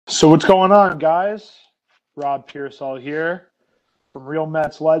So what's going on, guys? Rob Pearsall here from Real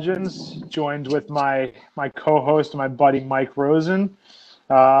Mets Legends, joined with my co-host and my buddy Mike Rosen.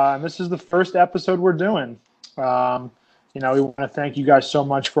 And this is the first episode we're doing. We want to thank you guys so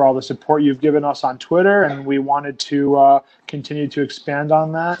much for all the support you've given us on Twitter, and we wanted to continue to expand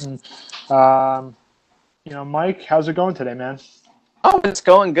on that. And Mike, how's it going today, man? Oh, it's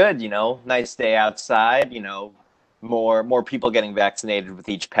going good. Nice day outside. More people getting vaccinated with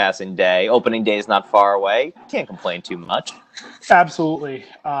each passing day. Opening day is not far away. Can't complain too much. Absolutely.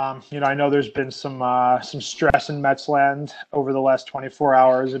 I know there's been some stress in Metsland over the last 24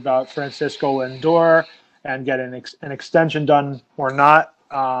 hours about Francisco Lindor and getting an extension done or not.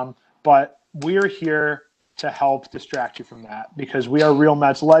 But we're here to help distract you from that because we are Real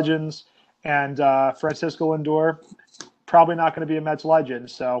Mets Legends, and Francisco Lindor probably not going to be a Mets legend.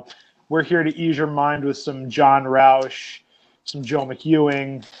 So we're here to ease your mind with some John Roush, some Joe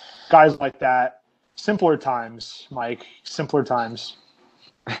McEwing, guys like that. Simpler times, Mike. Simpler times.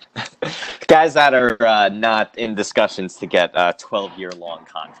 Guys that are not in discussions to get 12-year-long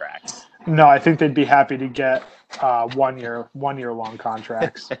contracts. No, I think they'd be happy to get 1 year long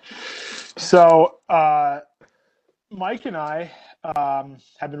contracts. So Mike and I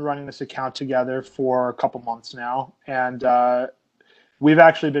have been running this account together for a couple months now, and we've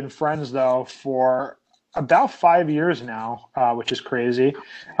actually been friends though for about 5 years now, which is crazy.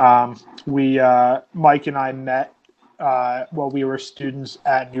 Mike and I met while we were students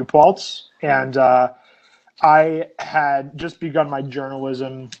at New Paltz, and I had just begun my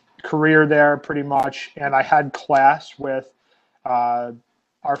journalism career there pretty much, and I had class with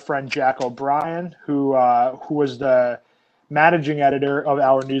our friend Jack O'Brien, who was the managing editor of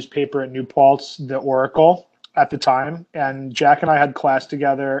our newspaper at New Paltz, The Oracle, at the time. And Jack and I had class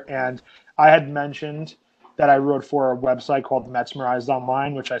together, and I had mentioned that I wrote for a website called Metsmerized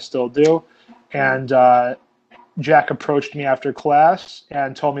Online, which I still do. And Jack approached me after class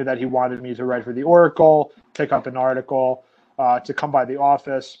and told me that he wanted me to write for The Oracle, pick up an article, to come by the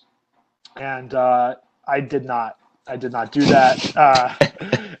office. And I did not do that.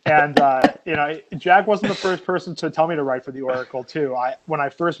 Jack wasn't the first person to tell me to write for The Oracle too. When I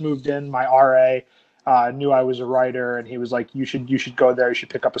first moved in, my RA knew I was a writer, and he was like, you should go there. You should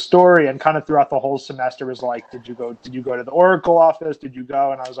pick up a story. And kind of throughout the whole semester was like, did you go to the Oracle office? Did you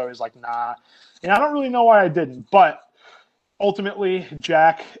go? And I was always like, nah. And I don't really know why I didn't, but ultimately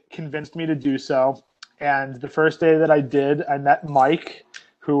Jack convinced me to do so. And the first day that I did, I met Mike,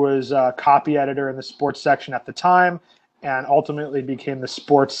 who was a copy editor in the sports section at the time, and ultimately became the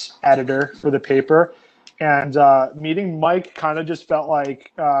sports editor for the paper. And meeting Mike kind of just felt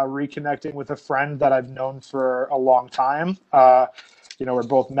like reconnecting with a friend that I've known for a long time. We're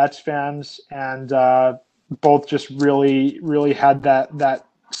both Mets fans, and both just really, really had that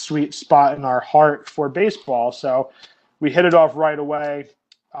sweet spot in our heart for baseball. So we hit it off right away.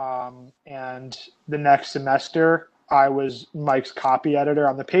 And the next semester, I was Mike's copy editor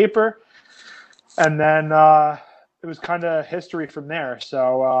on the paper. And then it was kind of history from there.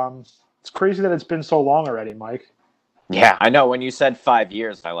 So it's crazy that it's been so long already, Mike. Yeah, I know. When you said 5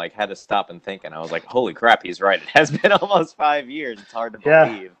 years, I had to stop and think, and I was like, holy crap, he's right. It has been almost 5 years. It's hard to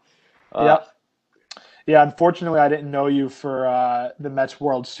believe. Yeah, unfortunately, I didn't know you for the Mets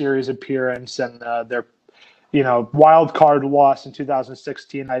World Series appearance and their wild card loss in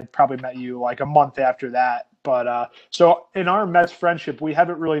 2016. I probably met you like a month after that. But so in our Mets friendship, we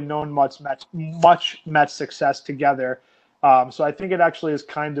haven't really known much Mets success together. So I think it actually is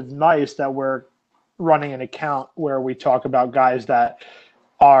kind of nice that we're running an account where we talk about guys that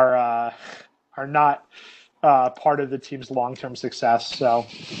are not part of the team's long-term success. So,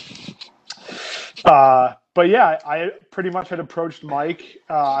 but yeah, I pretty much had approached Mike.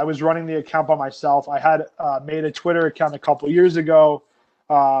 I was running the account by myself. I had made a Twitter account a couple years ago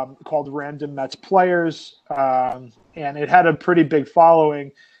called Random Mets Players, and it had a pretty big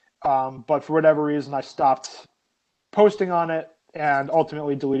following. But for whatever reason, I stopped posting on it and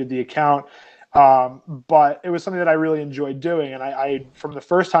ultimately deleted the account. But it was something that I really enjoyed doing. And I from the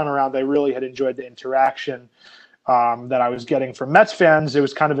first time around, I really had enjoyed the interaction that I was getting from Mets fans. It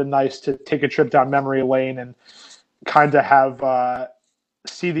was kind of nice to take a trip down memory lane and kind of have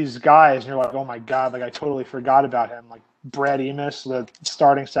see these guys. And you're like, oh my God, like I totally forgot about him. Like Brad Emis, the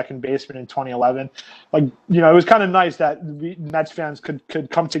starting second baseman in 2011. Like, it was kind of nice that Mets fans could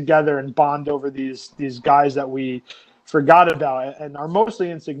come together and bond over these guys that we forgot about and are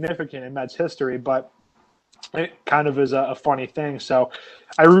mostly insignificant in Mets history, but it kind of is a funny thing. So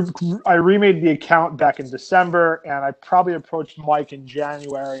I remade the account back in December, and I probably approached Mike in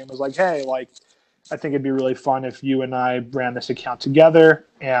January and was like, hey, like, I think it'd be really fun if you and I ran this account together.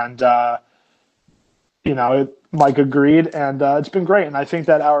 And, Mike agreed, and it's been great. And I think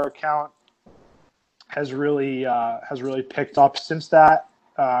that our account has really picked up since that.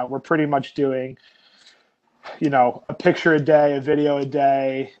 We're pretty much doing, a picture a day, a video a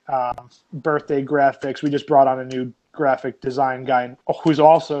day, birthday graphics. We just brought on a new graphic design guy who's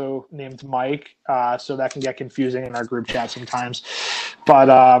also named Mike, so that can get confusing in our group chat sometimes. But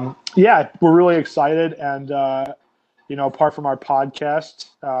we're really excited, and apart from our podcast,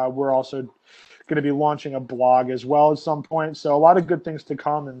 we're also going to be launching a blog as well at some point. So a lot of good things to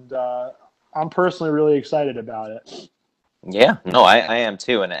come, and I'm personally really excited about it. Yeah, no, I am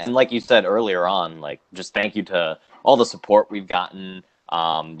too. And like you said earlier on, like, just thank you to all the support we've gotten.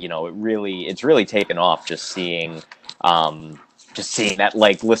 It's really taken off just seeing that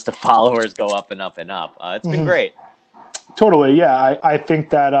like list of followers go up and up and up. It's been great. Totally. Yeah. I think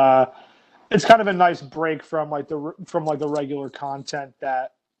that it's kind of a nice break from the regular content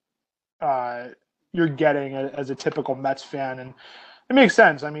that you're getting as a typical Mets fan. And it makes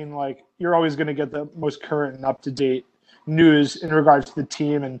sense. I mean, like, you're always going to get the most current and up-to-date news in regards to the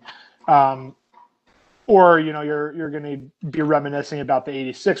team, and you're going to be reminiscing about the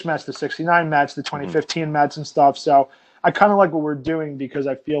 86 Mets, the 69 Mets, the 2015 Mets and stuff. So I kind of like what we're doing because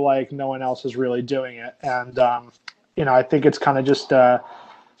I feel like no one else is really doing it. And, I think it's kind of just a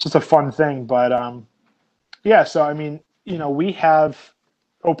fun thing. But, so, I mean, we have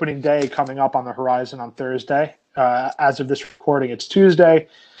opening day coming up on the horizon on Thursday. As of this recording, it's Tuesday.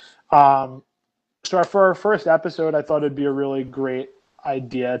 So for our first episode, I thought it'd be a really great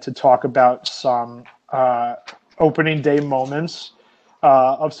idea to talk about some opening day moments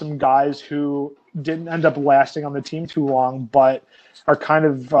of some guys who didn't end up lasting on the team too long, but are kind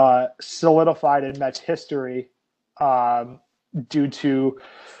of solidified in Mets history due to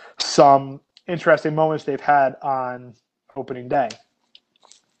some interesting moments they've had on opening day.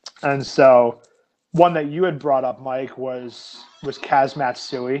 And so one that you had brought up, Mike, was Kaz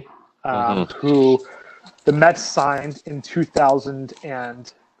Matsui, who the Mets signed in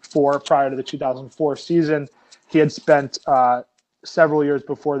 2004, prior to the 2004 season. He had spent several years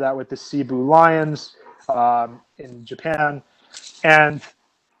before that with the Cebu Lions in Japan, and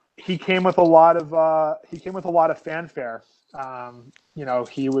he came with a lot of fanfare.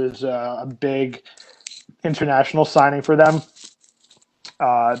 He was a big international signing for them.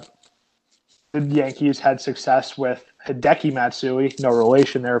 The Yankees had success with Hideki Matsui, no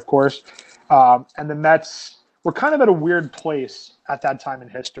relation there, of course. And the Mets were kind of at a weird place at that time in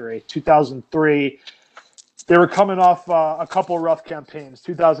history. 2003, they were coming off a couple of rough campaigns.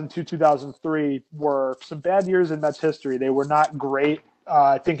 2002, 2003 were some bad years in Mets history. They were not great.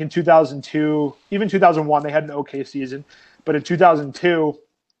 I think in 2002, even 2001, they had an okay season. But in 2002,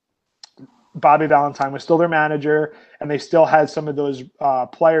 Bobby Valentine was still their manager, and they still had some of those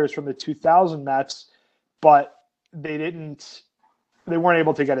players from the 2000 Mets, but they weren't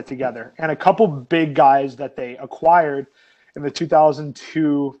able to get it together. And a couple big guys that they acquired in the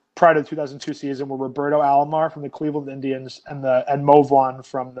 2002, prior to the 2002 season, were Roberto Alomar from the Cleveland Indians and Mo Vaughn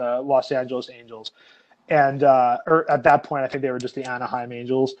from the Los Angeles Angels. And or at that point, I think they were just the Anaheim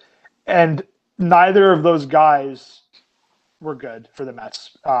Angels. And neither of those guys were good for the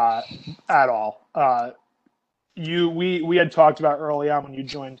Mets at all. We had talked about early on when you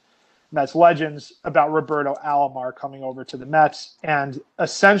joined Mets Legends about Roberto Alomar coming over to the Mets, and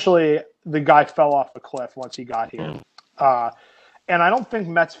essentially the guy fell off the cliff once he got here. And I don't think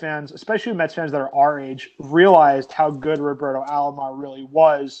Mets fans, especially Mets fans that are our age, realized how good Roberto Alomar really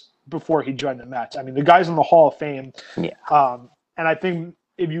was before he joined the Mets. I mean, the guy's in the Hall of Fame. Yeah. And I think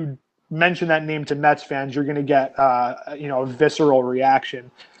if you mention that name to Mets fans, you're going to get a visceral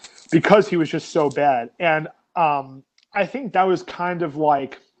reaction because he was just so bad. And I think that was kind of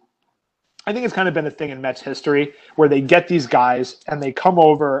like, I think it's kind of been a thing in Mets history where they get these guys and they come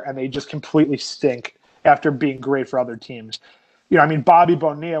over and they just completely stink after being great for other teams. Bobby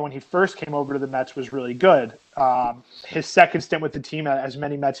Bonilla, when he first came over to the Mets, was really good. His second stint with the team, as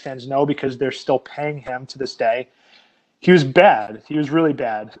many Mets fans know, because they're still paying him to this day, he was bad. He was really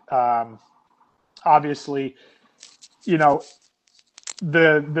bad. Obviously,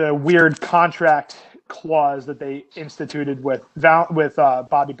 the weird contract clause that they instituted with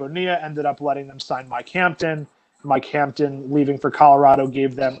Bobby Bonilla ended up letting them sign Mike Hampton. Mike Hampton, leaving for Colorado,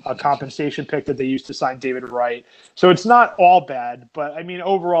 gave them a compensation pick that they used to sign David Wright. So it's not all bad, but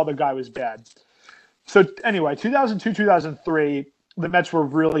overall the guy was bad. So anyway, 2002, 2003, the Mets were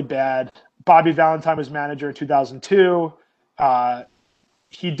really bad. Bobby Valentine was manager in 2002.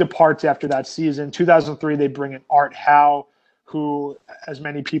 He departs after that season. 2003, they bring in Art Howe, who, as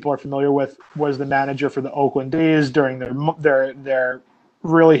many people are familiar with, was the manager for the Oakland A's during their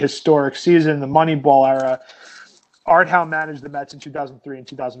really historic season, the Moneyball era. Art Howe managed the Mets in 2003 and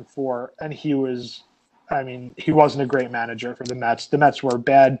 2004, and he wasn't a great manager for the Mets. The Mets were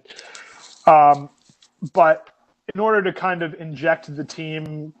bad. But in order to kind of inject the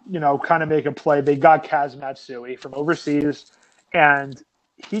team, kind of make a play, they got Kaz Matsui from overseas, and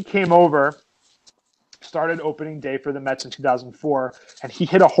he came over, started opening day for the Mets in 2004, and he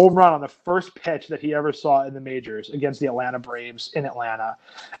hit a home run on the first pitch that he ever saw in the majors against the Atlanta Braves in Atlanta.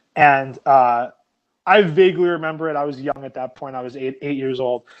 And I vaguely remember it. I was young at that point. I was eight years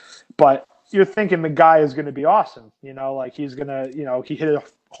old. But you're thinking the guy is going to be awesome. He's going to, he hit a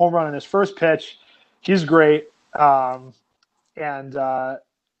home run on his first pitch. He's great. And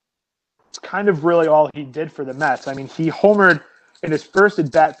it's kind of really all he did for the Mets. I mean, he homered in his first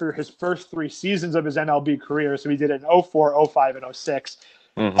at bat for his first 3 seasons of his MLB career. So he did it in 04, 05, and 06.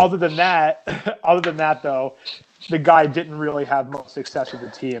 Mm-hmm. Other than that, though, the guy didn't really have much success with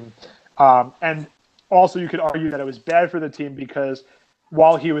the team. And also, you could argue that it was bad for the team because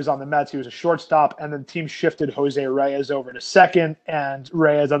while he was on the Mets, he was a shortstop, and the team shifted Jose Reyes over to second, and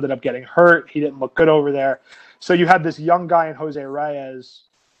Reyes ended up getting hurt. He didn't look good over there. So you had this young guy in Jose Reyes,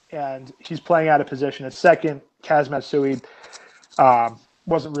 and he's playing out of position at second. Kaz Matsui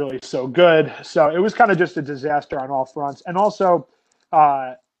wasn't really so good. So it was kind of just a disaster on all fronts. And also,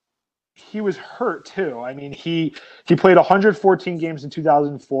 he was hurt too. I mean, he played 114 games in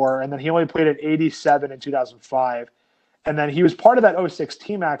 2004, and then he only played at 87 in 2005. And then he was part of that 06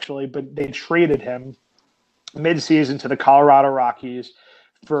 team, actually, but they traded him mid-season to the Colorado Rockies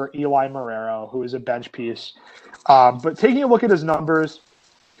for Eli Marrero, who is a bench piece. But taking a look at his numbers,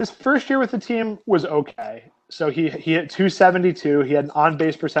 his first year with the team was okay. So he hit 272. He had an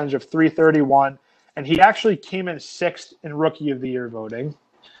on-base percentage of 331, and he actually came in 6th in Rookie of the Year voting.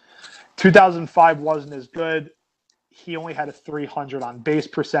 2005 wasn't as good. He only had a 300 on-base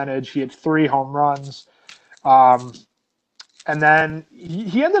percentage. He had 3 home runs. And then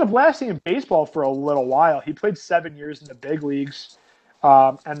he ended up lasting in baseball for a little while. He played 7 years in the big leagues.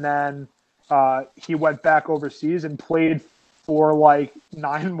 And then he went back overseas and played for like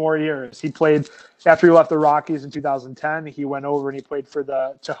 9 more years. He played after he left the Rockies in 2010. He went over and he played for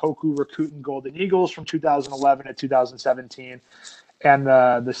the Tohoku Rakuten Golden Eagles from 2011 to 2017 and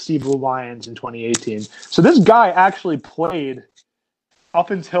the Sea Blue Lions in 2018. So this guy actually played up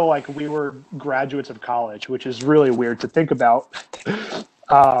until like we were graduates of college, which is really weird to think about.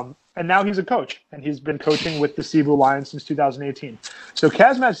 And now he's a coach, and he's been coaching with the Sea Blue Lions since 2018. So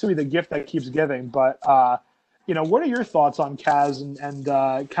Kaz Matsui, the gift that keeps giving. But what are your thoughts on Kaz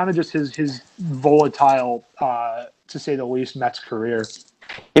and kind of just his volatile, to say the least, Mets career?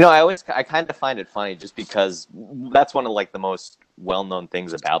 I kind of find it funny just because that's one of like the most well-known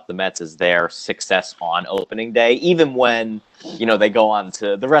things about the Mets is their success on opening day, even when, they go on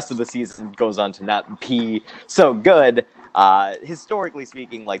to the rest of the season goes on to not be so good. Historically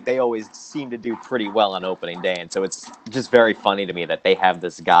speaking, like they always seem to do pretty well on opening day. And so it's just very funny to me that they have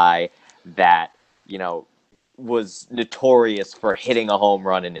this guy that, was notorious for hitting a home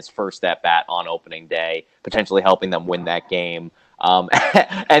run in his first at bat on opening day, potentially helping them win that game.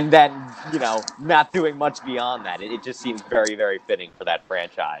 And then, not doing much beyond that. It just seems very, very fitting for that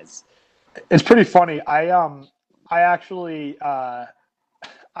franchise. It's pretty funny. I actually I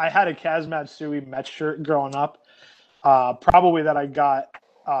had a Kaz Matsui Mets shirt growing up, probably that I got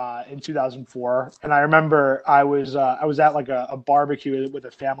in 2004. And I remember I was at like a barbecue with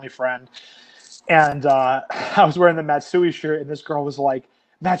a family friend, and I was wearing the Matsui shirt, and this girl was like,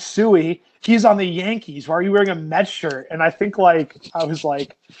 Matsui, he's on the Yankees. Why are you wearing a Mets shirt? And I think I was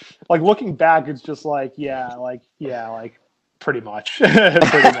like looking back, it's just pretty much.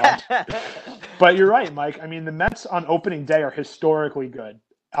 Pretty much. But you're right, Mike. I mean, the Mets on opening day are historically good.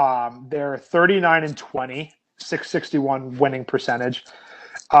 They're 39-20, 661 winning percentage.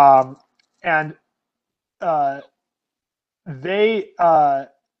 And they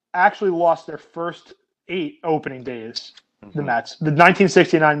actually lost their first 8 opening days. The Mets, the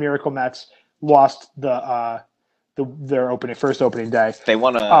 1969 Miracle Mets, lost their first opening day. They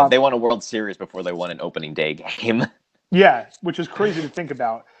won a World Series before they won an opening day game. Yeah, which is crazy to think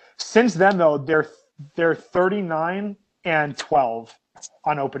about. Since then, though, they're 39-12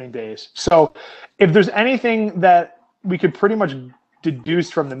 on opening days. So, if there's anything that we could pretty much deduce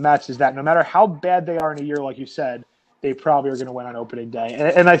from the Mets is that no matter how bad they are in a year, like you said, they probably are going to win on opening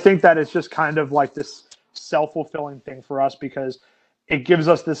day. And I think that it's just kind of like this self-fulfilling thing for us because it gives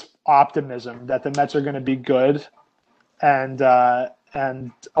us this optimism that the Mets are going to be good, and a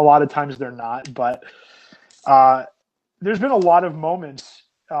lot of times they're not. But there's been a lot of moments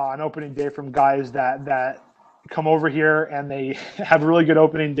on opening day from guys that come over here and they have really good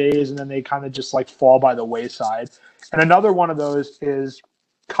opening days, and then they kind of just like fall by the wayside. And another one of those is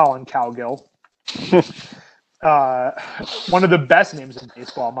Colin Cowgill, one of the best names in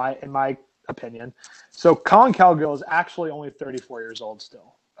baseball, in my opinion. So Colin Cowgill is actually only 34 years old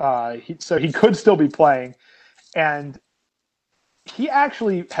still. So he could still be playing, and he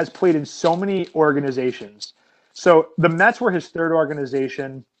actually has played in so many organizations. So the Mets were his third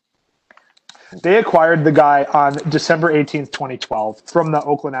organization. They acquired the guy on December 18th, 2012 from the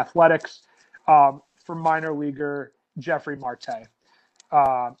Oakland Athletics for minor leaguer Jeffrey Marte.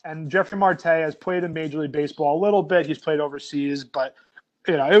 And Jeffrey Marte has played in Major League Baseball a little bit. He's played overseas, but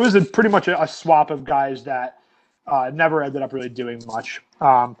it was pretty much a swap of guys that never ended up really doing much.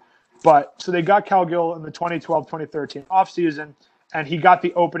 But so they got Cowgill in the 2012-2013 offseason, and he got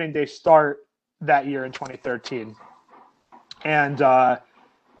the opening day start that year in 2013. And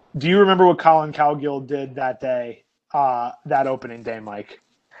do you remember what Colin Cowgill did that day, that opening day, Mike?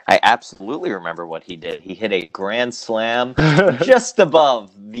 I absolutely remember what he did. He hit a grand slam just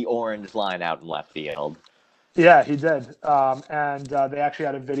above the orange line out in left field. Yeah, he did. And they actually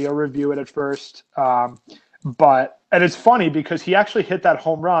had a video review it at first. And it's funny because he actually hit that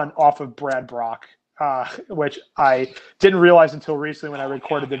home run off of Brad Brock, which I didn't realize until recently when I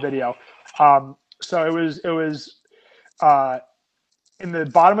recorded the video. So it was in the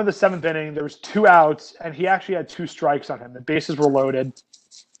bottom of the seventh inning. There was 2 outs, and he actually had 2 strikes on him. The bases were loaded.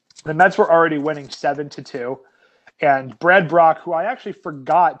 The Mets were already winning 7-2. And Brad Brock, who I actually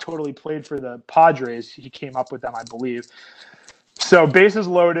forgot totally played for the Padres, he came up with them, I believe. So bases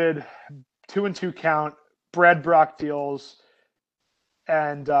loaded, 2-2 count. Brad Brock deals,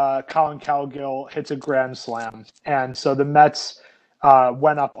 and Colin Cowgill hits a grand slam. And so the Mets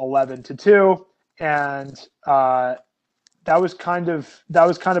went up 11-2, and that was kind of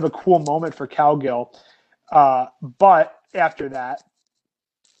a cool moment for Cowgill. But after that,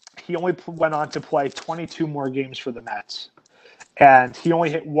 he only went on to play 22 more games for the Mets. And he only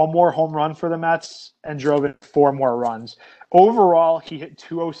hit 1 more home run for the Mets and drove in 4 more runs. Overall, he hit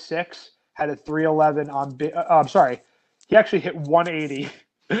 206, had a 311 on he actually hit 180.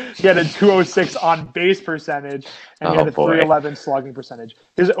 He had a 206 on base percentage, and he had a 311 slugging percentage.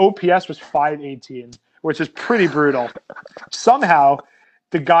 His OPS was 518, which is pretty brutal. Somehow,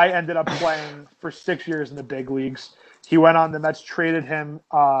 the guy ended up playing for 6 years in the big leagues. He went on, the Mets traded him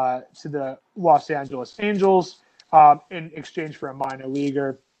to the Los Angeles Angels in exchange for a minor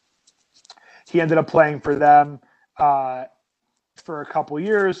leaguer. He ended up playing for them for a couple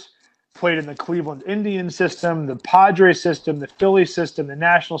years, played in the Cleveland Indians system, the Padres system, the Phillies system, the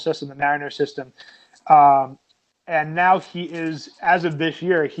National system, the Mariners system. And now he is, as of this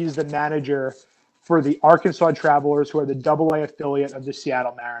year, he's the manager for the Arkansas Travelers, who are the AA affiliate of the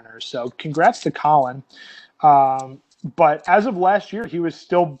Seattle Mariners. So congrats to Colin. But as of last year, he was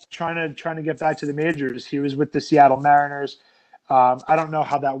still trying to get back to the majors. He was with the Seattle Mariners. I don't know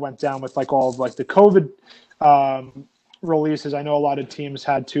how that went down with like all of like the COVID releases. I know a lot of teams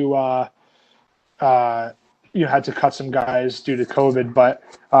had to had to cut some guys due to COVID. But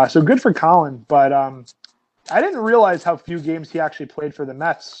so good for Colin. But I didn't realize how few games he actually played for the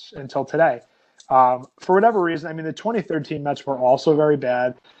Mets until today. For whatever reason, I mean, the 2013 Mets were also very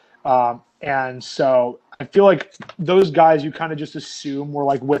bad. And so I feel like those guys you kind of just assume were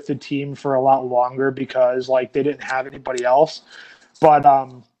like with the team for a lot longer because like they didn't have anybody else. But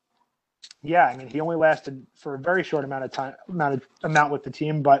yeah, I mean, he only lasted for a very short amount of time, amount with the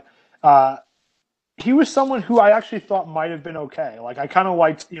team. But he was someone who I actually thought might have been okay. Like I kind of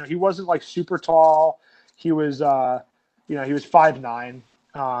liked, he wasn't like super tall. He was, he was 5'9".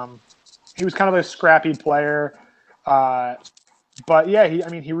 He was kind of a scrappy player. But yeah,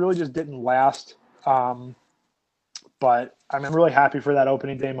 he really just didn't last. But I'm really happy for that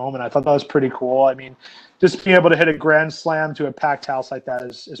opening day moment. I thought that was pretty cool. I mean, just being able to hit a grand slam to a packed house like that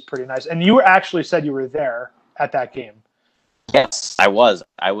is pretty nice. And you actually said you were there at that game. Yes, I was.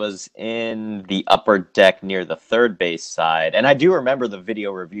 I was in the upper deck near the third base side. And I do remember the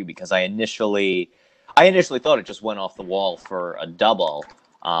video review because I initially thought it just went off the wall for a double.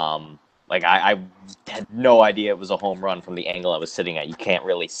 I had no idea it was a home run from the angle I was sitting at. You can't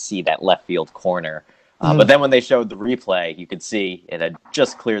really see that left field corner. But then when they showed the replay, you could see it had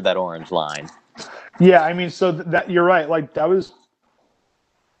just cleared that orange line. Yeah, I mean, so that you're right. Like that was,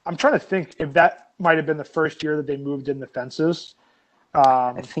 I'm trying to think if that might have been the first year that they moved in the fences.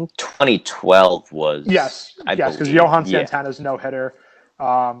 I think 2012 was. Yes, because Johan Santana's no hitter.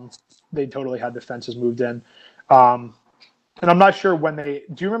 They totally had the fences moved in. And I'm not sure when do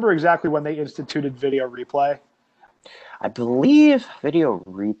you remember exactly when they instituted video replay? I believe video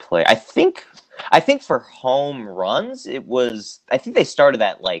replay. I think for home runs, it was. I think they started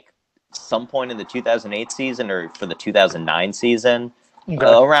at like some point in the 2008 season or for the 2009 season, Okay.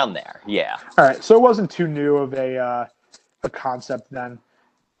 around there. Yeah. All right. So it wasn't too new of a concept then.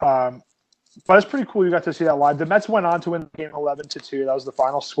 Um, but it's pretty cool you got to see that live. The Mets went on to win the game 11-2. That was the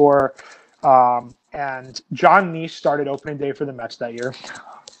final score. And John Neese started opening day for the Mets that year.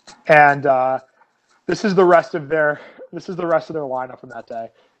 And this is the rest of their lineup from that day.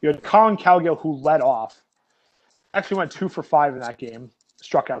 You had Colin Cowgill, who led off. Actually went 2 for 5 in that game.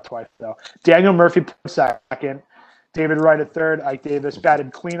 Struck out twice though. Daniel Murphy played second. David Wright at third. Ike Davis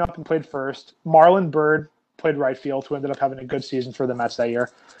batted cleanup and played first. Marlon Byrd played right field, who ended up having a good season for the Mets that year.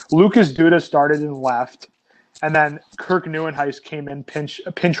 Lucas Duda started in left, and then Kirk Neuenhuis came in pinch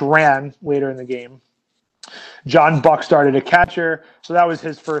ran later in the game. John Buck started a catcher, so that was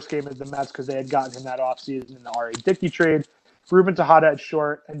his first game at the Mets because they had gotten him that offseason in the R.A. Dickey trade. Ruben Tejada at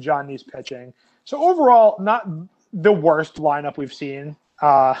short and John Neese pitching. So overall, not the worst lineup we've seen.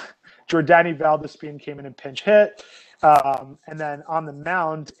 Jordany Valdespin came in and pinch hit. And then on the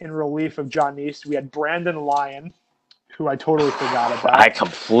mound, in relief of John Neese, we had Brandon Lyon, who I totally forgot about. I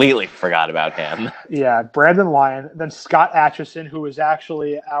completely forgot about him. Yeah, Brandon Lyon. Then Scott Atchison, who was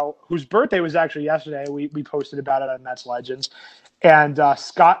actually out, whose birthday was actually yesterday. We posted about it on Mets Legends. And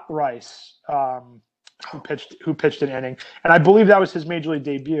Scott Rice, who pitched an inning. And I believe that was his major league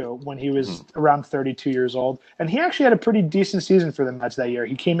debut when he was around 32 years old. And he actually had a pretty decent season for the Mets that year.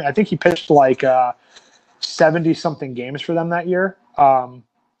 I think he pitched like 70-something games for them that year.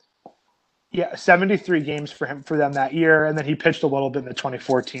 73 games for them that year, and then he pitched a little bit in the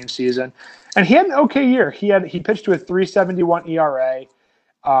 2014 season. And he had an okay year. He pitched to a 3.71 ERA.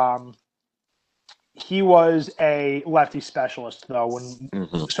 He was a lefty specialist, though.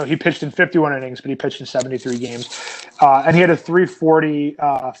 So he pitched in 51 innings, but he pitched in 73 games. And he had a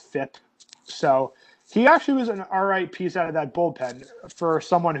 3.40 FIP. So he actually was an all right piece out of that bullpen for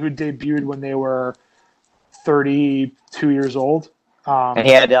someone who debuted when they were 32 years old. And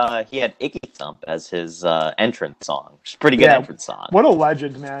he had Icky Thump as his entrance song, which is a pretty good entrance song. What a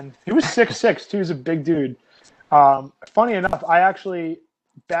legend, man. He was 6'6", too. He was a big dude. Funny enough, I actually,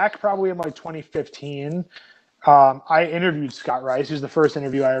 back probably in like 2015, I interviewed Scott Rice. He was the first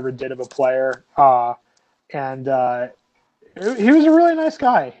interview I ever did of a player. And he was a really nice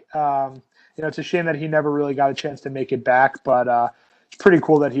guy. It's a shame that he never really got a chance to make it back, but it's pretty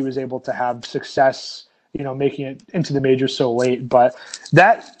cool that he was able to have success, making it into the majors so late. But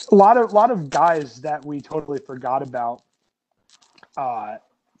that a lot of guys that we totally forgot about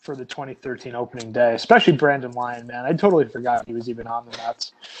for the 2013 opening day, especially Brandon Lyon, man. I totally forgot he was even on the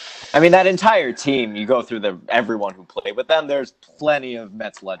Mets. I mean, that entire team, you go through everyone who played with them, there's plenty of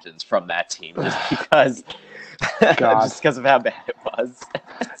Mets legends from that team just because of how bad it was.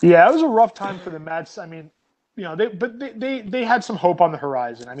 Yeah, it was a rough time for the Mets. I mean, they had some hope on the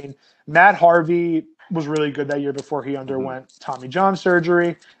horizon. I mean, Matt Harvey was really good that year before he underwent Tommy John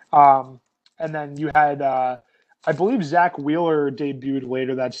surgery. And then you had, I believe Zach Wheeler debuted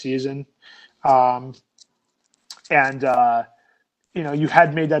later that season. You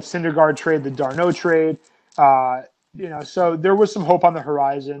had made that Syndergaard trade, the Darno trade. So there was some hope on the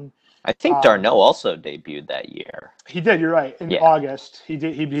horizon. I think Darno also debuted that year. He did, you're right. In August. He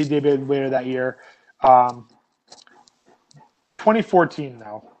debuted later that year. 2014,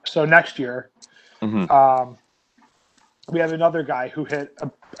 though. So next year. We have another guy who hit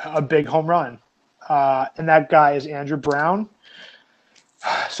a big home run, and that guy is Andrew Brown.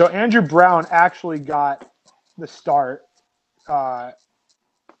 So Andrew Brown actually got the start,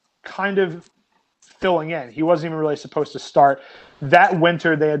 kind of filling in. He wasn't even really supposed to start. That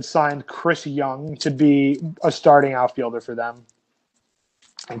winter, they had signed Chris Young to be a starting outfielder for them,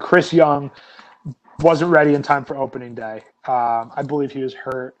 and Chris Young wasn't ready in time for opening day. I believe he was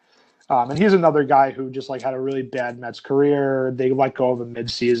hurt. And he's another guy who just had a really bad Mets career. They let go of him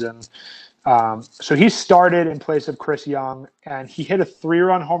midseason. So he started in place of Chris Young, and he hit a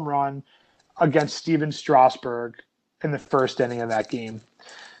 3-run home run against Steven Strasburg in the first inning of that game.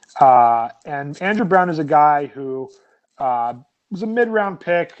 And Andrew Brown is a guy who was a mid-round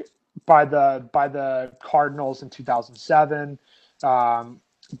pick by the Cardinals in 2007.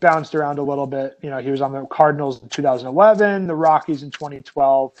 Bounced around a little bit. He was on the Cardinals in 2011, the Rockies in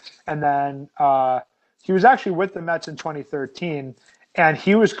 2012, and then he was actually with the Mets in 2013, and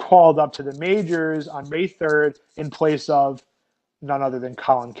he was called up to the majors on May 3rd in place of none other than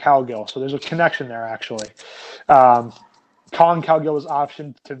Colin Cowgill. So there's a connection there, actually. Colin Cowgill was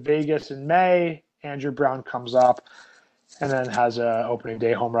optioned to Vegas in May. Andrew Brown comes up and then has an opening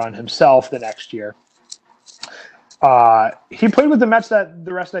day home run himself the next year. He played with the Mets the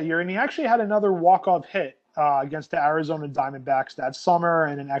rest of that year, and he actually had another walk-off hit against the Arizona Diamondbacks that summer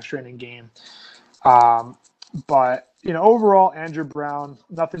in an extra inning game. But overall, Andrew Brown,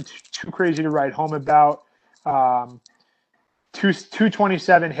 nothing too crazy to write home about.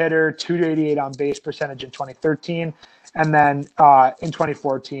 227 hitter, 288 on base percentage in 2013, and then in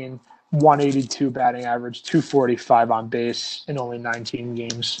 2014, 182 batting average, 245 on base in only 19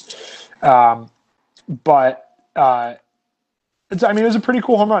 games. But it was a pretty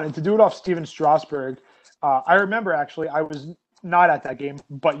cool home run, and to do it off Steven Strasburg, I remember actually I was not at that game,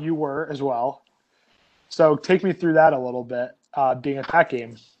 but you were as well. So take me through that a little bit, being at that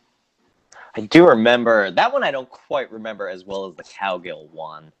game. I do remember that one. I don't quite remember as well as the Cowgill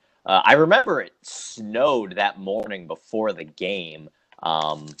one. I remember it snowed that morning before the game,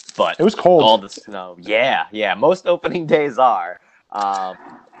 but it was cold. All the snow, yeah. Most opening days are,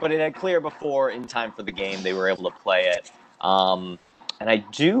 but it had cleared before in time for the game. They were able to play it. And I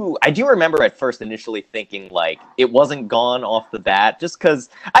do remember at first initially thinking like it wasn't gone off the bat, just because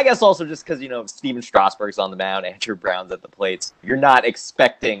Steven Strasburg's on the mound, Andrew Brown's at the plates. You're not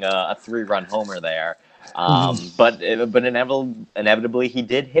expecting a 3-run homer there, but inevitably he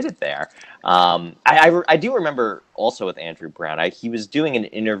did hit it there. I do remember also with Andrew Brown, he was doing an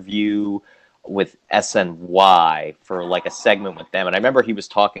interview with SNY for like a segment with them, and I remember he was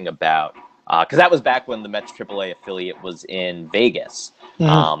talking about. Because that was back when the Mets AAA affiliate was in Vegas.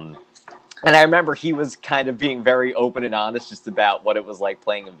 And I remember he was kind of being very open and honest just about what it was like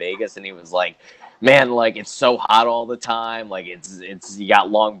playing in Vegas. And he was like, man, like it's so hot all the time. Like it's you got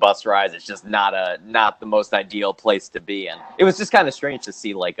long bus rides. It's just not the most ideal place to be. And it was just kind of strange to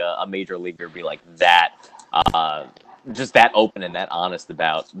see like a major leaguer be like that, just that open and that honest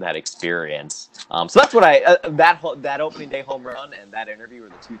about that experience. So that's what that opening day home run and that interview were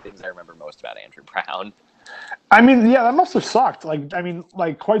the two things I remember most about Andrew Brown. I mean, yeah, that must have sucked.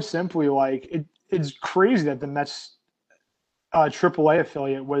 Quite simply, it's crazy that the Mets AAA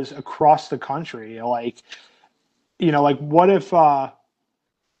affiliate was across the country. What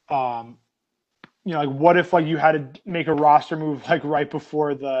if you had to make a roster move right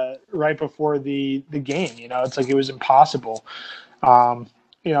before the game? It's like it was impossible.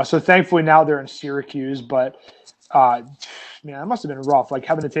 So thankfully now they're in Syracuse, but that must have been rough. Like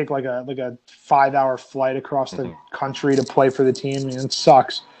having to take like a 5-hour flight across the country to play for the team. It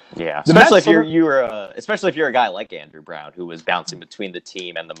sucks. Yeah, especially if you're a guy like Andrew Brown who was bouncing between the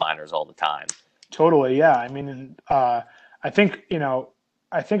team and the minors all the time. Totally, yeah. I mean, I think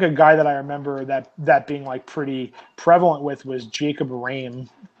a guy that I remember that being like pretty prevalent with was Jacob Rame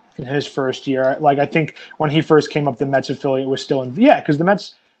in his first year. Like I think when he first came up, the Mets affiliate was still in because the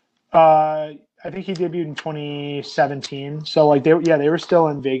Mets. I think he debuted in 2017. So like they were still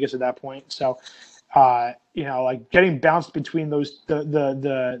in Vegas at that point. So getting bounced between those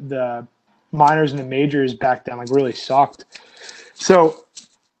the minors and the majors back then really sucked. So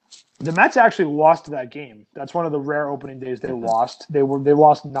the Mets actually lost that game. That's one of the rare opening days they lost. They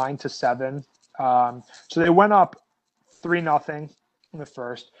lost 9-7. So they went up 3-0 in the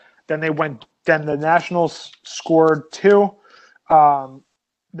first. Then the Nationals scored 2.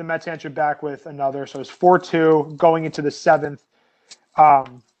 The Mets answered back with another, so it was 4-2 going into the 7th.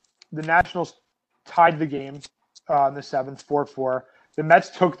 The Nationals tied the game in the 7th, 4-4. The Mets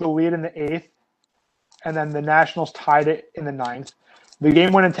took the lead in the 8th, and then the Nationals tied it in the 9th. The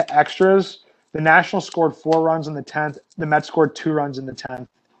game went into extras. The Nationals scored 4 runs in the 10th. The Mets scored 2 runs in the 10th,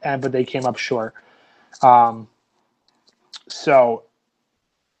 but they came up short. It's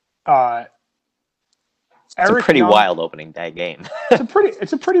a pretty wild opening day game.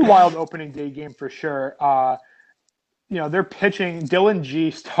 It's a pretty wild opening day game for sure. They're pitching. Dylan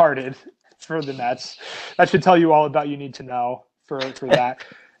G started for the Mets. That should tell you all about you need to know for that.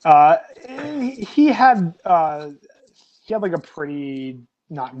 He had like a pretty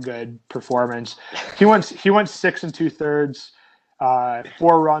not good performance. He went 6 2/3,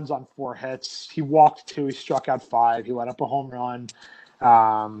 4 runs on 4 hits. He walked 2. He struck out 5. He let up a home run.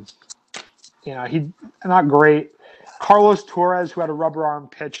 He not great. Carlos Torres, who had a rubber arm,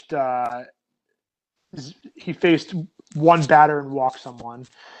 pitched. He faced 1 batter and walked someone.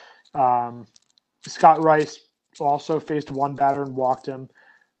 Scott Rice also faced 1 batter and walked him.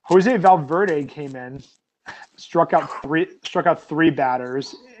 Jose Valverde came in, struck out 3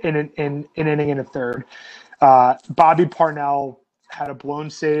 batters in an inning and a third. Bobby Parnell had a blown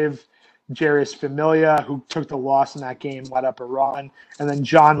save. Jarius Familia, who took the loss in that game, let up a run. And then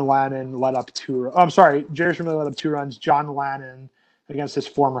John Lannon let up 2. I'm sorry, Jarius Familia let up 2 runs. John Lannon, against his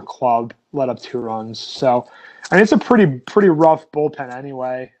former club, let up 2 runs. So, it's a pretty rough bullpen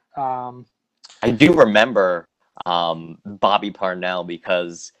anyway. I do remember Bobby Parnell,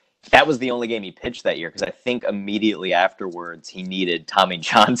 because that was the only game he pitched that year, because I think immediately afterwards he needed Tommy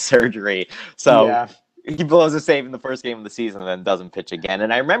John surgery. So Yeah, he blows a save in the first game of the season and then doesn't pitch again.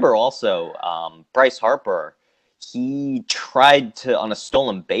 And I remember also Bryce Harper, he tried to, on a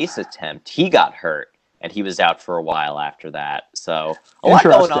stolen base attempt, he got hurt and he was out for a while after that. So a lot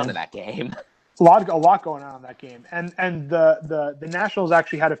going on in that game. A lot going on in that game, and the Nationals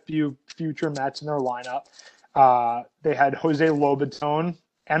actually had a few future Mets in their lineup. They had Jose Lobaton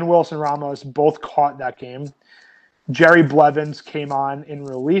and Wilson Ramos both caught that game. Jerry Blevins came on in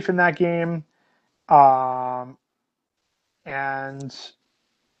relief in that game, and I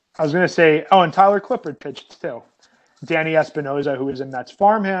was going to say, and Tyler Clippard pitched too. Danny Espinosa, who was a Mets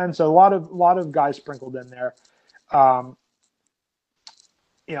farmhand, so a lot of guys sprinkled in there.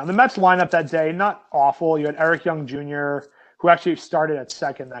 The Mets lineup that day, not awful. You had Eric Young Jr., who actually started at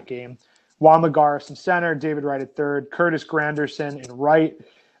second that game. Juan Lagares in center, David Wright at third, Curtis Granderson in right,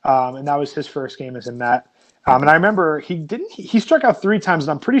 and that was his first game as a Met. And I remember he struck out 3 times,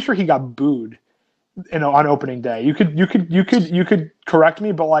 and I'm pretty sure he got booed, on opening day. You could correct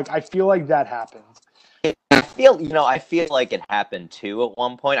me, but I feel like that happened. I feel like it happened too at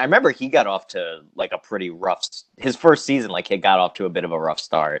one point. I remember he got off to a pretty rough. His first season, he got off to a bit of a rough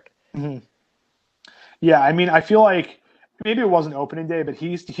start. Mm-hmm. Yeah, I mean, I feel like maybe it wasn't opening day, but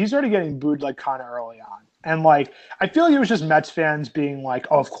he's already getting booed kind of early on, and I feel like it was just Mets fans being like,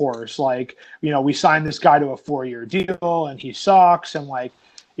 oh, of course, we signed this guy to a 4-year deal, and he sucks, and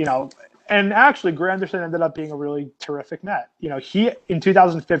And actually, Granderson ended up being a really terrific Met. He in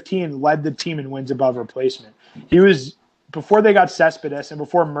 2015 led the team in wins above replacement. He was before they got Cespedes and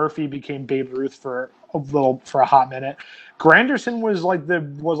before Murphy became Babe Ruth for a hot minute. Granderson was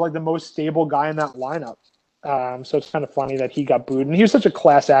the most stable guy in that lineup. So it's kind of funny that he got booed, and he was such a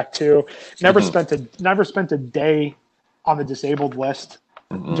class act too. Never spent a day on the disabled list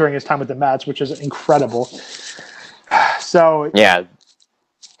during his time with the Mets, which is incredible. So yeah.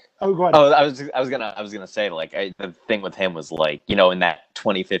 Oh, go ahead. Oh, I was gonna say the thing with him was in that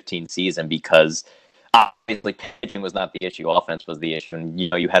 2015 season, because obviously pitching was not the issue, offense was the issue, and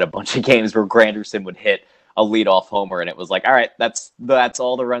you had a bunch of games where Granderson would hit a leadoff homer, and it was all right, that's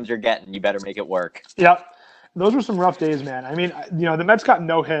all the runs you're getting, you better make it work. Yep, those were some rough days, man. I mean, the Mets got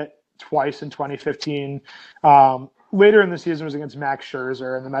no hit twice in 2015. Later in the season was against Max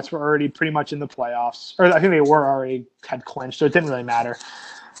Scherzer, and the Mets were already pretty much in the playoffs, or I think they were already had clinched, so it didn't really matter.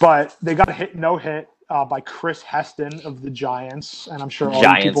 But they got a no hit by Chris Heston of the Giants, and I'm sure all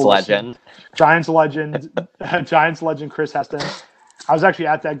Giants legend Chris Heston. I was actually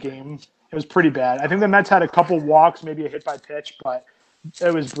at that game. It was pretty bad. I think the Mets had a couple walks, maybe a hit by pitch, but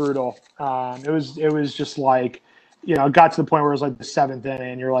it was brutal. It was just it got to the point where it was the 7th inning,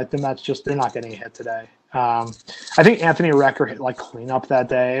 and you're the Mets they're not getting a hit today. I think Anthony Recker hit cleanup that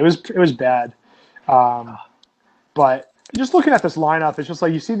day. It was bad, but. Just looking at this lineup, it's just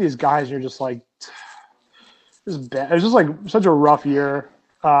you see these guys, and you're just this is bad. It was just such a rough year.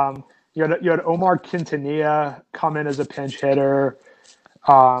 You had Omar Quintanilla come in as a pinch hitter.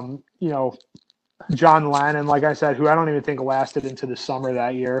 John Lannon, like I said, who I don't even think lasted into the summer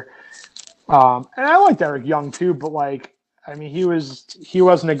that year. And I liked Eric Young too, but he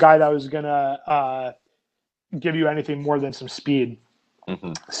wasn't a guy that was gonna give you anything more than some speed.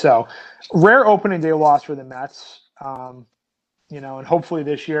 Mm-hmm. So rare opening day loss for the Mets. And hopefully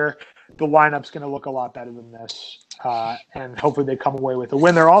this year the lineup's going to look a lot better than this, and hopefully they come away with a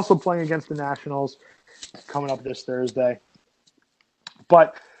win. They're also playing against the Nationals coming up this Thursday.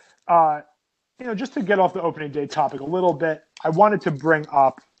 But just to get off the opening day topic a little bit, I wanted to bring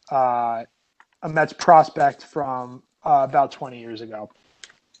up a Mets prospect from about 20 years ago.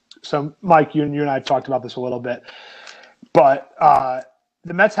 So, Mike, you and I have talked about this a little bit, but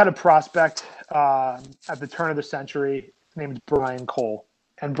the Mets had a prospect at the turn of the century named Brian Cole.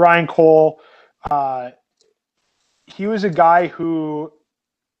 And Brian Cole, he was a guy who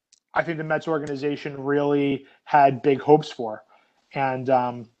I think the Mets organization really had big hopes for. And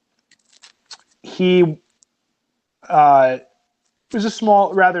he was a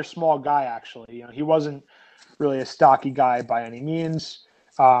rather small guy, actually. He wasn't really a stocky guy by any means.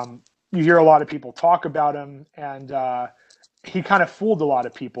 You hear a lot of people talk about him, and he kind of fooled a lot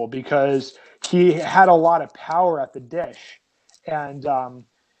of people because he had a lot of power at the dish. And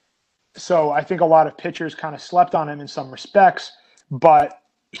so I think a lot of pitchers kind of slept on him in some respects, but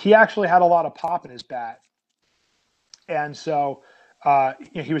he actually had a lot of pop in his bat. And so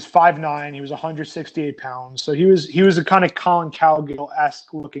he was 5'9", he was 168 pounds. So he was a kind of Colin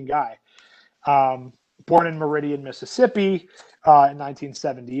Cowgill-esque looking guy. Born in Meridian, Mississippi in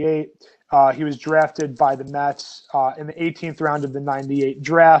 1978. He was drafted by the Mets in the 18th round of the '98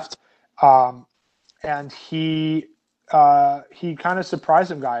 draft, and he kind of surprised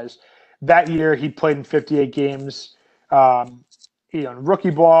some guys. That year, he played in 58 games. In rookie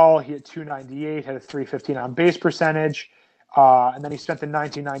ball, he had 298, had a 315 on base percentage. And then he spent the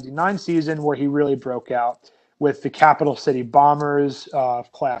 1999 season where he really broke out with the Capital City Bombers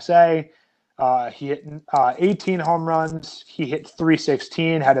of Class A. He hit 18 home runs. He hit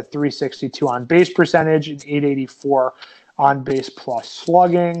 316, had a 362 on base percentage, and 884 on base plus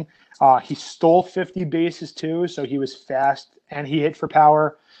slugging. He stole 50 bases too, so he was fast and he hit for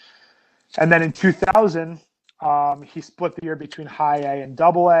power. And then in 2000, he split the year between high A and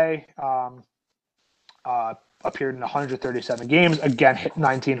double A. Appeared in 137 games, again hit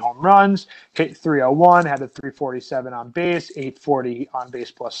 19 home runs, hit 301, had a 347 on base, 840 on base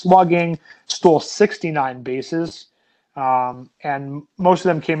plus slugging, stole 69 bases, and most of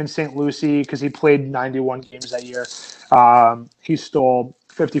them came in St. Lucie because he played 91 games that year. He stole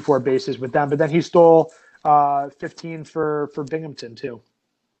 54 bases with them, but then he stole 15 for Binghamton too.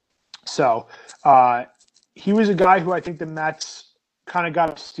 So he was a guy who I think the Mets kind of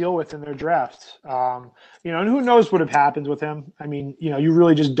got a steal with in their draft. And who knows what have happened with him. I mean, you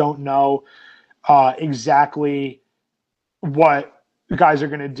really just don't know exactly what guys are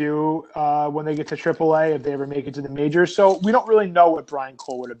going to do when they get to AAA, if they ever make it to the majors. So we don't really know what Brian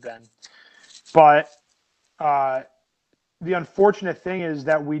Cole would have been. But the unfortunate thing is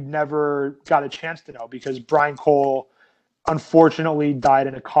that we never got a chance to know because Brian Cole unfortunately died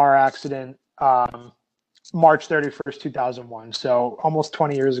in a car accident March 31st, 2001. So almost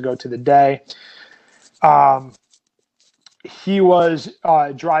 20 years ago to the day. He was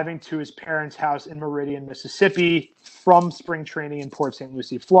driving to his parents' house in Meridian, Mississippi from spring training in Port St.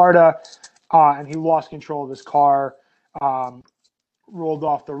 Lucie, Florida. And he lost control of his car, rolled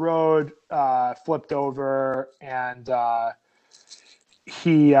off the road, flipped over, and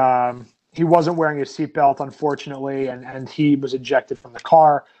he wasn't wearing a seatbelt, unfortunately, and he was ejected from the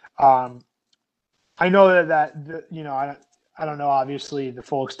car. I know that I don't know, obviously, the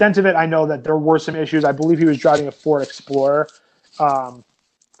full extent of it. I know that there were some issues. I believe he was driving a Ford Explorer. And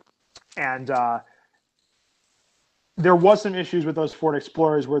there was some issues with those Ford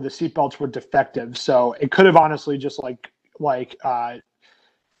Explorers where the seatbelts were defective. So it could have honestly just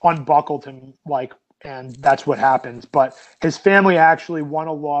unbuckled him, and that's what happened. But his family actually won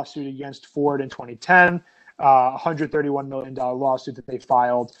a lawsuit against Ford in 2010, $131 million lawsuit that they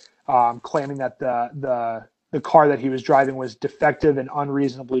filed, claiming that the car that he was driving was defective and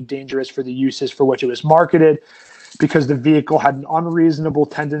unreasonably dangerous for the uses for which it was marketed, because the vehicle had an unreasonable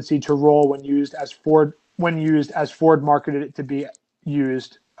tendency to roll when used as Ford marketed it to be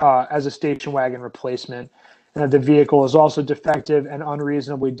used as a station wagon replacement, and that the vehicle is also defective and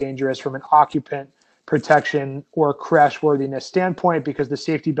unreasonably dangerous from an occupant protection or crashworthiness standpoint because the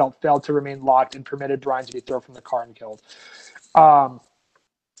safety belt failed to remain locked and permitted Brian to be thrown from the car and killed.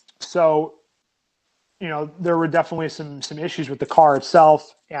 So there were definitely some issues with the car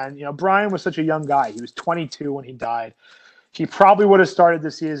itself. And, Brian was such a young guy. He was 22 when he died. He probably would have started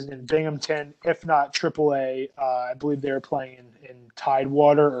the season in Binghamton, if not AAA. I believe they were playing in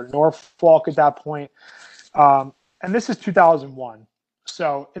Tidewater or Norfolk at that point. And this is 2001.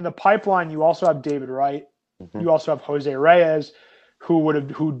 So in the pipeline, you also have David Wright. Mm-hmm. You also have Jose Reyes, who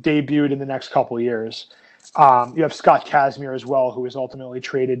debuted in the next couple of years. You have Scott Kazmir as well, who was ultimately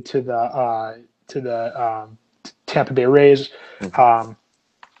traded to the Tampa Bay Rays. Mm-hmm.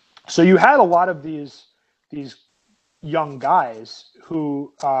 So you had a lot of these young guys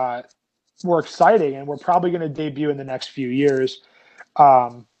who were exciting and were probably going to debut in the next few years.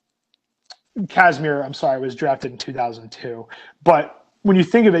 Kazmir, was drafted in 2002. But when you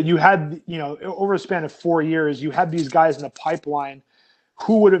think of it, you had, over a span of 4 years, you had these guys in the pipeline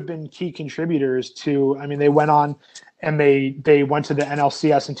who would have been key contributors to, they went on and they went to the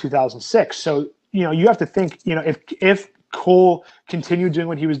NLCS in 2006. So, you have to think, if Cole continued doing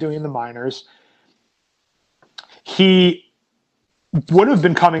what he was doing in the minors, he would have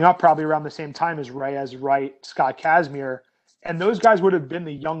been coming up probably around the same time as Reyes, Wright, Scott Kazmir, and those guys would have been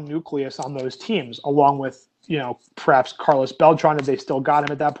the young nucleus on those teams, along with, perhaps Carlos Beltran, if they still got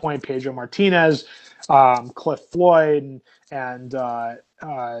him at that point, Pedro Martinez, Cliff Floyd, and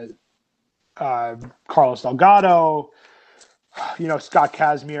Carlos Delgado. Scott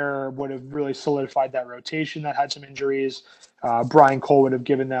Kazmir would have really solidified that rotation that had some injuries. Brian Cole would have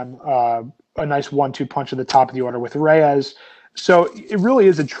given them a nice 1-2 punch at the top of the order with Reyes. So it really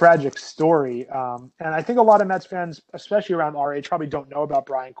is a tragic story. And I think a lot of Mets fans, especially around our age, probably don't know about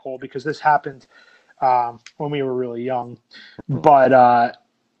Brian Cole because this happened when we were really young. But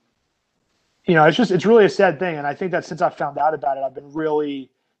it's really a sad thing. And I think that since I found out about it, I've been really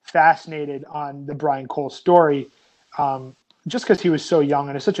fascinated on the Brian Cole story, just because he was so young,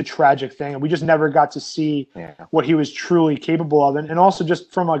 and it's such a tragic thing. And we just never got to see what he was truly capable of. And also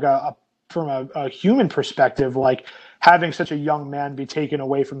just from like a human perspective, like having such a young man be taken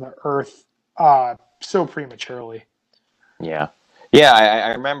away from the earth so prematurely. Yeah. Yeah,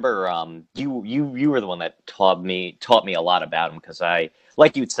 I remember you were the one that taught me a lot about him, because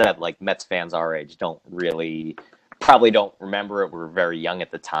like you said, like Mets fans our age probably don't remember it. We were very young at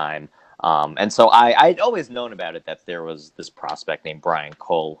the time. And so I'd always known about it, that there was this prospect named Brian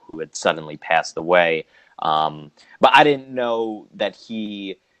Cole who had suddenly passed away. But I didn't know that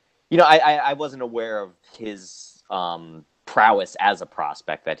I wasn't aware of his prowess as a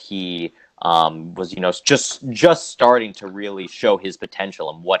prospect, that he was, just starting to really show his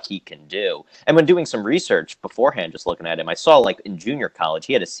potential and what he can do. And when doing some research beforehand, just looking at him, I saw like in junior college,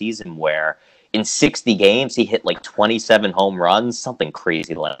 he had a season where in 60 games, he hit like 27 home runs, something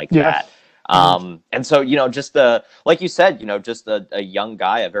crazy like that. And so, just like you said, just a young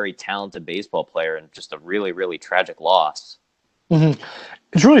guy, a very talented baseball player, and just a really, really tragic loss. Mm-hmm.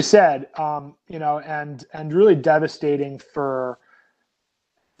 It's really sad, and really devastating for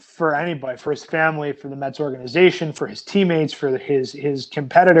anybody, for his family, for the Mets organization, for his teammates, for his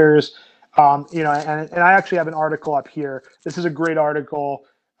competitors. And I actually have an article up here. This is a great article.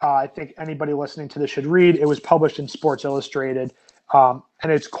 I think anybody listening to this should read. It was published in Sports Illustrated, and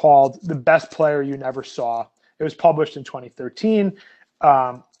it's called "The Best Player You Never Saw." It was published in 2013.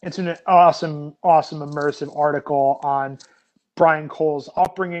 It's an awesome immersive article on Brian Cole's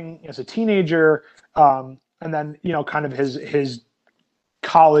upbringing as a teenager, and then kind of his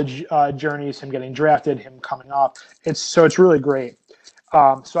college journeys, him getting drafted, him coming up. It's really great.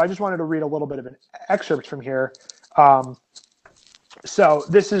 So I just wanted to read a little bit of an excerpt from here. So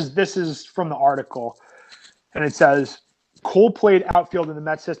this is from the article, and it says, Cole played outfield in the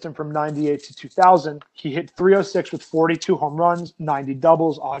Mets system from 98 to 2000. He hit .306 with 42 home runs, 90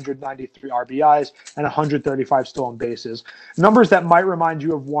 doubles, 193 RBIs, and 135 stolen bases. Numbers that might remind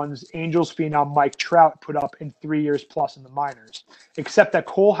you of ones Angels phenom Mike Trout put up in 3 years plus in the minors. Except that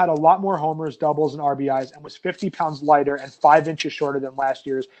Cole had a lot more homers, doubles, and RBIs, and was 50 pounds lighter and 5 inches shorter than last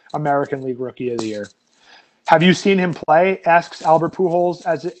year's American League Rookie of the Year. Have you seen him play? Asks Albert Pujols,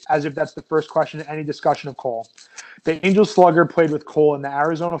 as if that's the first question in any discussion of Cole. The Angels slugger played with Cole in the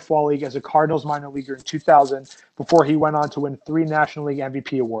Arizona Fall League as a Cardinals minor leaguer in 2000 before he went on to win 3 National League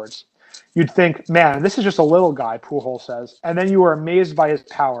MVP awards. You'd think, man, this is just a little guy, Pujols says, and then you are amazed by his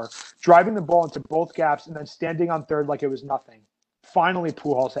power, driving the ball into both gaps and then standing on third like it was nothing. Finally,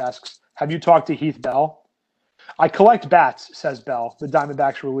 Pujols asks, have you talked to Heath Bell? I collect bats, says Bell, the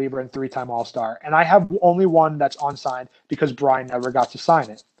Diamondbacks reliever and 3-time All-Star, and I have only one that's unsigned because Brian never got to sign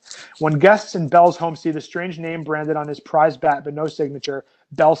it. When guests in Bell's home see the strange name branded on his prized bat but no signature,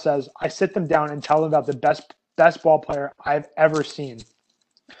 Bell says, I sit them down and tell them about the best ball player I've ever seen.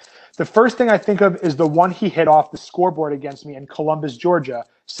 The first thing I think of is the one he hit off the scoreboard against me in Columbus, Georgia,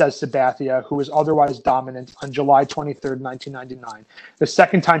 says Sabathia, who was otherwise dominant, on July 23rd, 1999, the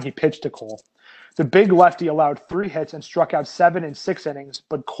second time he pitched to Cole. The big lefty allowed 3 hits and struck out 7 in 6 innings,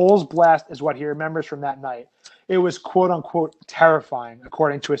 but Cole's blast is what he remembers from that night. It was quote-unquote terrifying,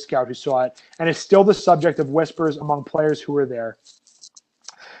 according to a scout who saw it, and is still the subject of whispers among players who were there.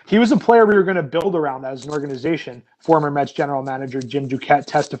 He was a player we were going to build around as an organization, former Mets general manager Jim Duquette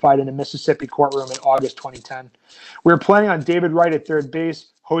testified in a Mississippi courtroom in August 2010. We were planning on David Wright at third base,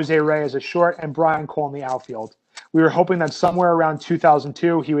 Jose Reyes at short, and Brian Cole in the outfield. We were hoping that somewhere around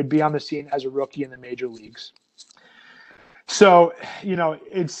 2002, he would be on the scene as a rookie in the major leagues. So,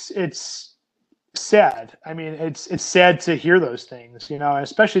 it's sad. I mean, it's sad to hear those things,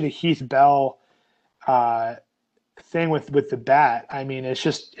 especially the Heath Bell thing with the bat. I mean,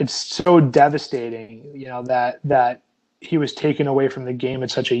 it's so devastating, that he was taken away from the game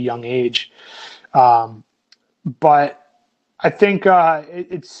at such a young age. But I think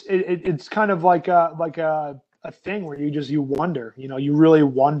it's kind of like a thing where you wonder, you really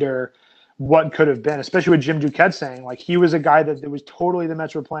wonder what could have been, especially with Jim Duquette saying, like, he was a guy that was totally the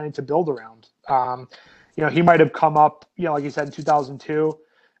Mets were planning to build around. He might have come up, like you said, in 2002.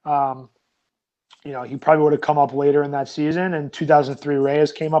 He probably would have come up later in that season. And 2003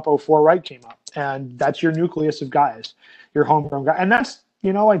 Reyes came up, 04 Wright came up. And that's your nucleus of guys, your homegrown guy. And that's,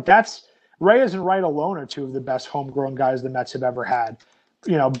 that's Reyes and Wright alone are 2 of the best homegrown guys the Mets have ever had.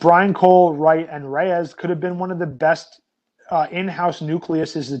 Brian Cole, Wright, and Reyes could have been one of the best in-house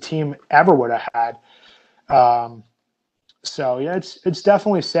nucleuses the team ever would have had. So yeah, it's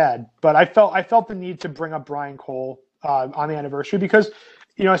definitely sad. But I felt the need to bring up Brian Cole on the anniversary because,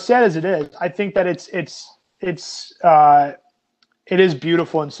 as sad as it is, I think that it is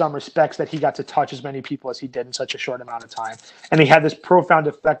beautiful in some respects that he got to touch as many people as he did in such a short amount of time, and he had this profound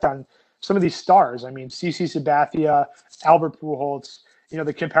effect on some of these stars. I mean, CC Sabathia, Albert Pujols.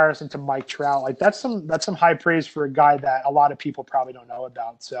 The comparison to Mike Trout, like that's some high praise for a guy that a lot of people probably don't know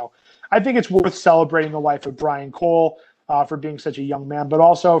about. So I think it's worth celebrating the life of Brian Cole for being such a young man, but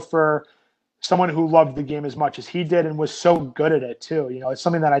also for someone who loved the game as much as he did and was so good at it too. It's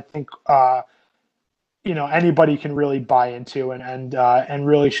something that I think anybody can really buy into and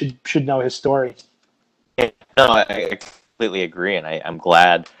really should know his story. No, I completely agree, and I'm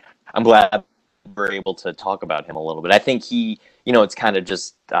glad we're able to talk about him a little bit. I think he, it's kind of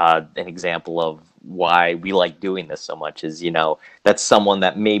just an example of why we like doing this so much is, that's someone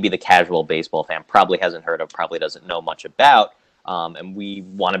that maybe the casual baseball fan probably hasn't heard of, probably doesn't know much about. And we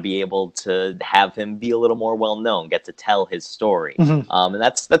want to be able to have him be a little more well known, get to tell his story. Mm-hmm. And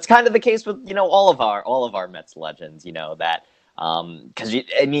that's kind of the case with, all of our Mets legends, that, because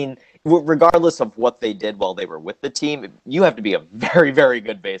regardless of what they did while they were with the team, you have to be a very, very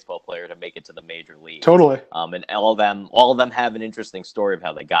good baseball player to make it to the major league. Totally. And all of them have an interesting story of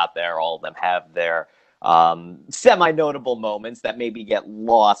how they got there. All of them have their semi-notable moments that maybe get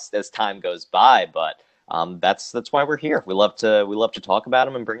lost as time goes by. But that's why we're here. We love to talk about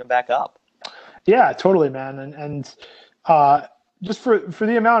them and bring them back up. Yeah, totally, man. And just for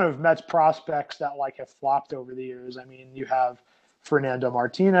the amount of Mets prospects that have flopped over the years. I mean, you have Fernando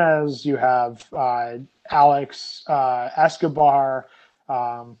Martinez, you have Alex Escobar.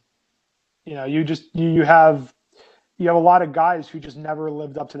 You have a lot of guys who just never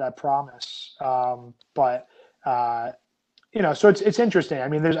lived up to that promise. So it's interesting. I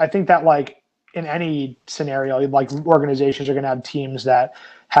mean, I think that in any scenario, organizations are going to have teams that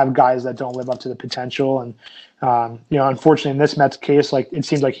have guys that don't live up to the potential. And, unfortunately in this Mets case, it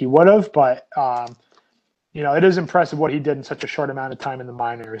seems like he would have, but it is impressive what he did in such a short amount of time in the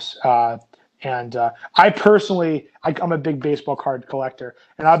minors. And I personally, I'm a big baseball card collector,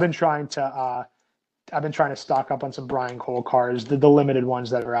 and I've been trying to stock up on some Brian Cole cards, the limited ones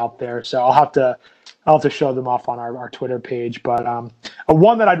that are out there. So I'll have to show them off on our Twitter page. But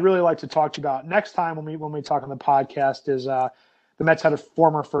one that I'd really like to talk to you about next time when we talk on the podcast is the Mets had a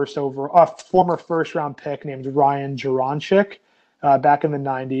former first round pick named Ryan Jaronchik back in the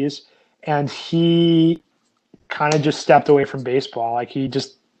 90s, and he kind of just stepped away from baseball. He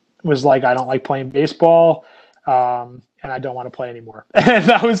just was like, I don't like playing baseball, and I don't want to play anymore. And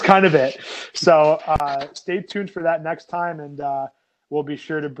that was kind of it. So stay tuned for that next time, and we'll be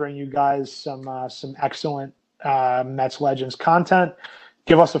sure to bring you guys some excellent Mets Legends content.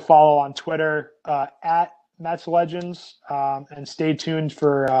 Give us a follow on Twitter at Mets Legends, and stay tuned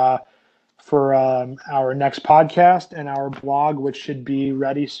for our next podcast and our blog, which should be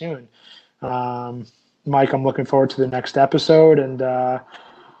ready soon. Mike, I'm looking forward to the next episode, and I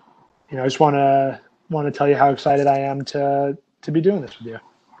just want to tell you how excited I am to be doing this with you.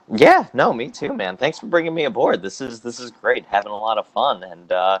 Yeah, no, me too, man. Thanks for bringing me aboard. This is great, having a lot of fun,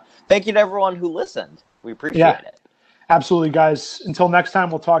 and thank you to everyone who listened. We appreciate it. Absolutely, guys. Until next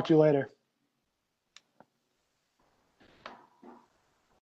time, we'll talk to you later.